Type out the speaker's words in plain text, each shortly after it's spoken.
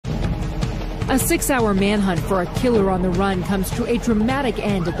A 6-hour manhunt for a killer on the run comes to a dramatic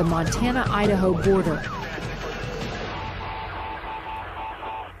end at the Montana-Idaho border.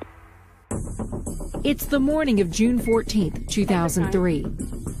 It's the morning of June 14, 2003.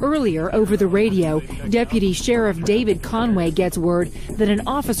 Earlier, over the radio, Deputy Sheriff David Conway gets word that an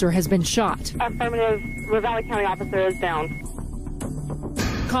officer has been shot. Affirmative, Madison County officer is down.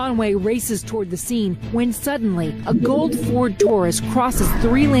 Conway races toward the scene when suddenly a gold Ford Taurus crosses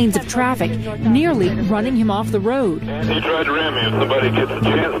 3 lanes of traffic, nearly running him off the road. He tried to ram me. If somebody gets a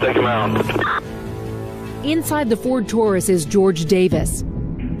chance, take him out. Inside the Ford Taurus is George Davis.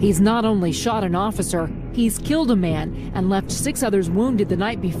 He's not only shot an officer, he's killed a man and left 6 others wounded the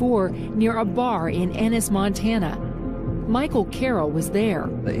night before near a bar in Ennis, Montana. Michael Carroll was there.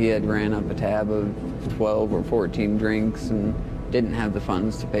 He had ran up a tab of 12 or 14 drinks and didn't have the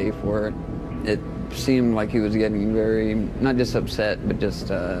funds to pay for it. It seemed like he was getting very, not just upset, but just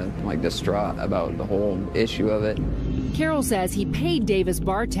like distraught about the whole issue of it. Carroll says he paid Davis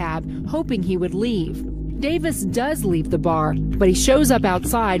bar tab, hoping he would leave. Davis does leave the bar, but he shows up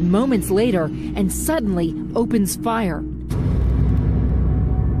outside moments later and suddenly opens fire.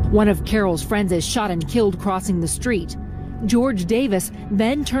 One of Carroll's friends is shot and killed crossing the street. George Davis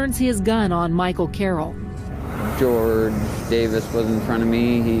then turns his gun on Michael Carroll. George Davis was in front of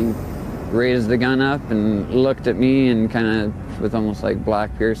me. He raised the gun up and looked at me and kind of, with almost like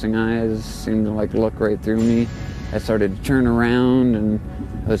black piercing eyes, seemed to like look right through me. I started to turn around and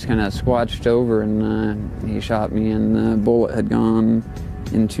I was kind of squatched over, and he shot me, and the bullet had gone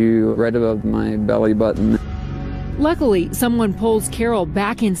into right above my belly button. Luckily, someone pulls Carroll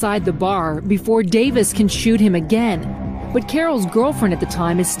back inside the bar before Davis can shoot him again. But Carroll's girlfriend at the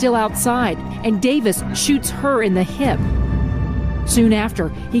time is still outside, and Davis shoots her in the hip. Soon after,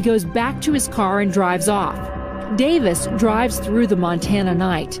 he goes back to his car and drives off. Davis drives through the Montana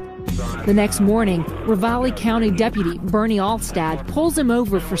night. The next morning, Ravalli County Deputy Bernie Alstad pulls him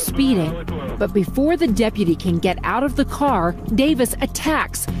over for speeding. But before the deputy can get out of the car, Davis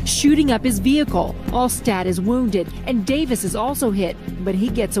attacks, shooting up his vehicle. Alstad is wounded, and Davis is also hit, but he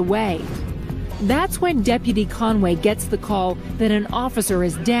gets away. That's when Deputy Conway gets the call that an officer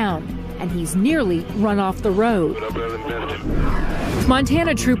is down, and he's nearly run off the road.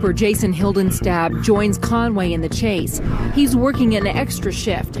 Montana Trooper Jason Hildenstab joins Conway in the chase. He's working an extra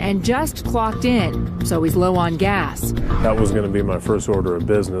shift and just clocked in, so he's low on gas. That was going to be my first order of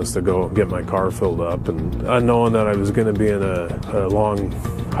business, to go get my car filled up, and unknowing that I was going to be in a long,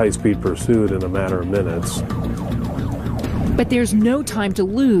 high-speed pursuit in a matter of minutes. But there's no time to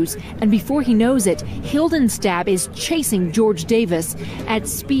lose, and before he knows it, Hildenstab is chasing George Davis at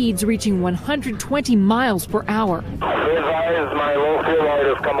speeds reaching 120 miles per hour. My low fuel light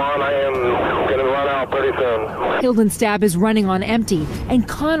has come on. I am going to run out pretty soon. Hildenstab is running on empty, and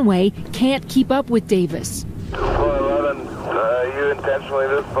Conway can't keep up with Davis. 411, you intentionally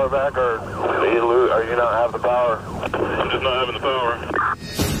this far back, or you not have the power? I'm just not having the power.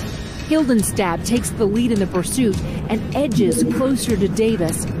 Hildenstab takes the lead in the pursuit and edges closer to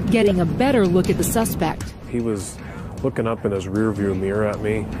Davis, getting a better look at the suspect. He was looking up in his rearview mirror at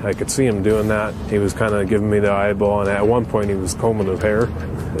me. I could see him doing that. He was kind of giving me the eyeball, and at one point he was combing his hair.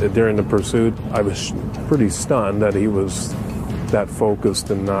 During the pursuit, I was pretty stunned that he was that focused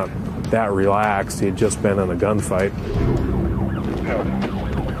and not that relaxed. He had just been in a gunfight.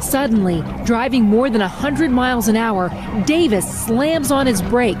 Suddenly, driving more than 100 miles an hour, Davis slams on his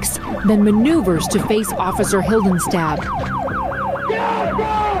brakes, then maneuvers to face Officer Hildenstab.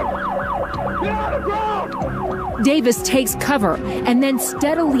 Davis takes cover and then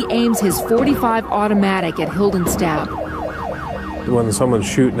steadily aims his .45 automatic at Hildenstab. When someone's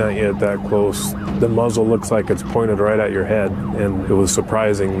shooting at you at that close, the muzzle looks like it's pointed right at your head, and it was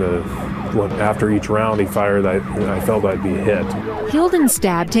surprising that after each round he fired, I felt I'd be hit.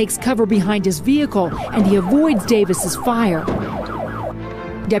 Hildenstab takes cover behind his vehicle, and he avoids Davis's fire.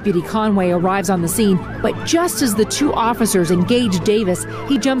 Deputy Conway arrives on the scene, but just as the 2 officers engage Davis,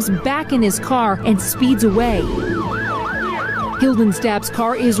 he jumps back in his car and speeds away. Hildenstab's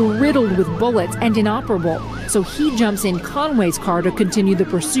car is riddled with bullets and inoperable, so he jumps in Conway's car to continue the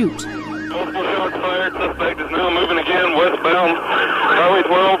pursuit. Multiple shots fired. Suspect is now moving again westbound, Highway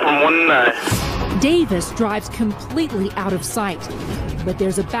 12 from 1-9. Davis drives completely out of sight, but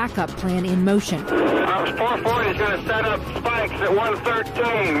there's a backup plan in motion. 440 is going to set up spikes at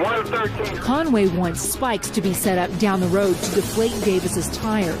 113. Conway wants spikes to be set up down the road to deflate Davis's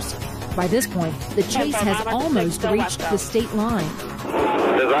tires. By this point, the chase has almost reached the state line.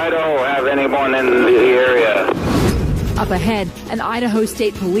 Does Idaho have anyone in the area? Up ahead, an Idaho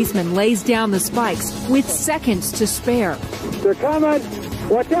state policeman lays down the spikes with seconds to spare. They're coming!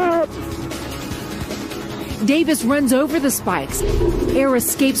 Watch out! Davis runs over the spikes. Air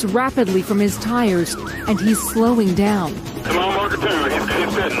escapes rapidly from his tires, and he's slowing down. Come on, marker 2.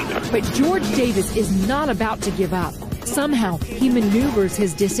 He's sitting. But George Davis is not about to give up. Somehow, he maneuvers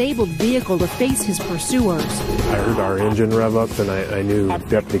his disabled vehicle to face his pursuers. I heard our engine rev up, and I knew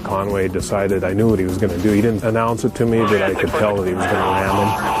Deputy Conway decided, I knew what he was going to do. He didn't announce it to me, but I could tell that he was going to ram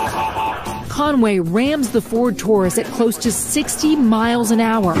him. Conway rams the Ford Taurus at close to 60 miles an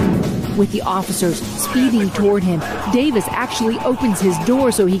hour. With the officers speeding toward him, Davis actually opens his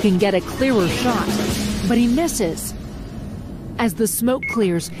door so he can get a clearer shot. But he misses. As the smoke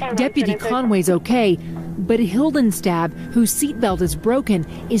clears, Deputy Conway's okay, but Hildenstab, whose seatbelt is broken,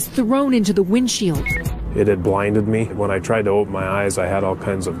 is thrown into the windshield. It had blinded me. When I tried to open my eyes, I had all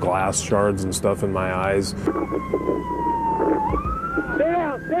kinds of glass shards and stuff in my eyes. Stay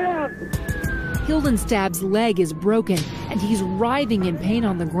down! Hildenstab's leg is broken, and he's writhing in pain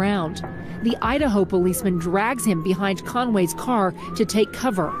on the ground. The Idaho policeman drags him behind Conway's car to take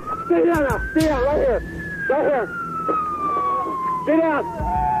cover. Stay down now! Stay down, right here! Right here! Stay down!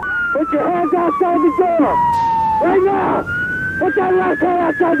 Put your hands outside the door! Right now! Put that left hand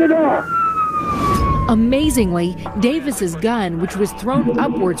outside the door! Amazingly, Davis's gun, which was thrown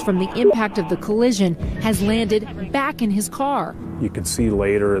upwards from the impact of the collision, has landed back in his car. You could see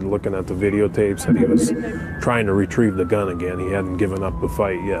later, and looking at the videotapes, that he was trying to retrieve the gun again. He hadn't given up the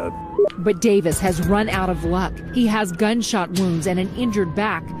fight yet. But Davis has run out of luck. He has gunshot wounds and an injured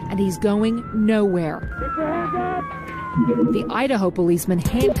back, and he's going nowhere. Keep your hands up! The Idaho policeman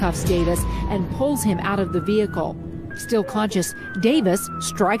handcuffs Davis and pulls him out of the vehicle. Still conscious, Davis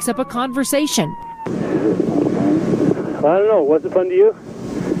strikes up a conversation. I don't know. What's it fun to you?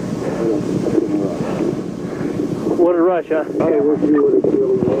 What a rush, huh? I wish we would have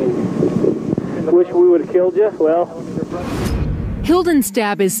killed you. Wish we would have killed you? Well...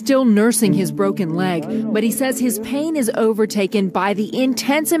 Hildenstab is still nursing his broken leg, but he says his pain is overtaken by the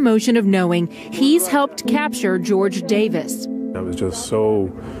intense emotion of knowing he's helped capture George Davis. I was just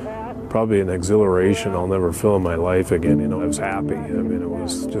so, probably an exhilaration I'll never feel in my life again. You know, I was happy. I mean, it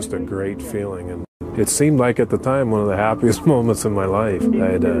was just a great feeling. And it seemed like at the time one of the happiest moments in my life.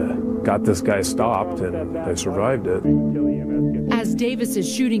 I had got this guy stopped, and I survived it. As Davis's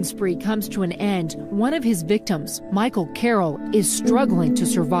shooting spree comes to an end, one of his victims, Michael Carroll, is struggling to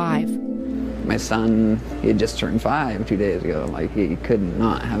survive. My son, he had just turned 5 2 days ago. Like, he could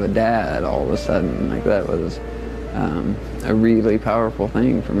not have a dad all of a sudden. Like, that was a really powerful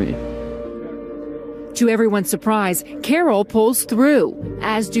thing for me. To everyone's surprise, Carroll pulls through,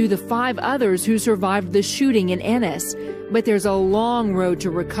 as do the 5 others who survived the shooting in Ennis. But there's a long road to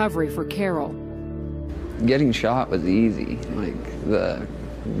recovery for Carroll. Getting shot was easy. Like, the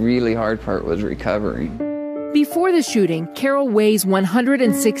really hard part was recovering. Before the shooting, Carroll weighs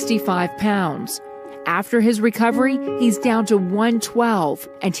 165 pounds. After his recovery, he's down to 112,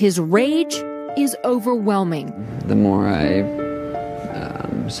 and his rage is overwhelming. The more I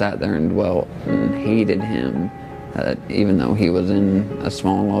sat there and dwelt and hated him, even though he was in a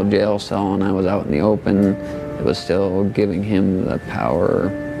small little jail cell and I was out in the open, it was still giving him the power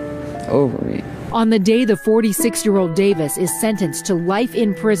over me. On the day the 46-year-old Davis is sentenced to life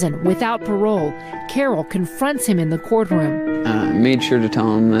in prison without parole, Carroll confronts him in the courtroom. Made sure to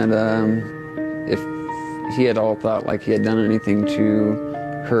tell him that if he had all thought like he had done anything to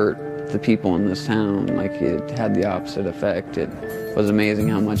hurt the people in this town, like it had the opposite effect. It was amazing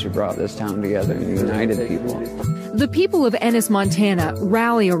how much it brought this town together and united people. The people of Ennis, Montana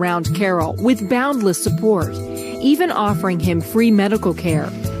rally around Carroll with boundless support, even offering him free medical care.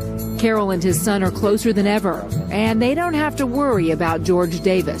 Carroll and his son are closer than ever, and they don't have to worry about George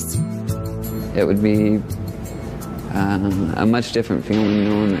Davis. It would be a much different feeling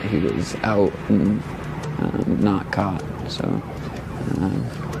knowing that he was out and not caught. So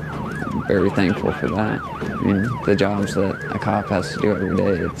I'm very thankful for that. I mean, the jobs that a cop has to do every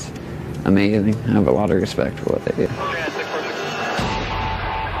day, it's amazing. I have a lot of respect for what they do.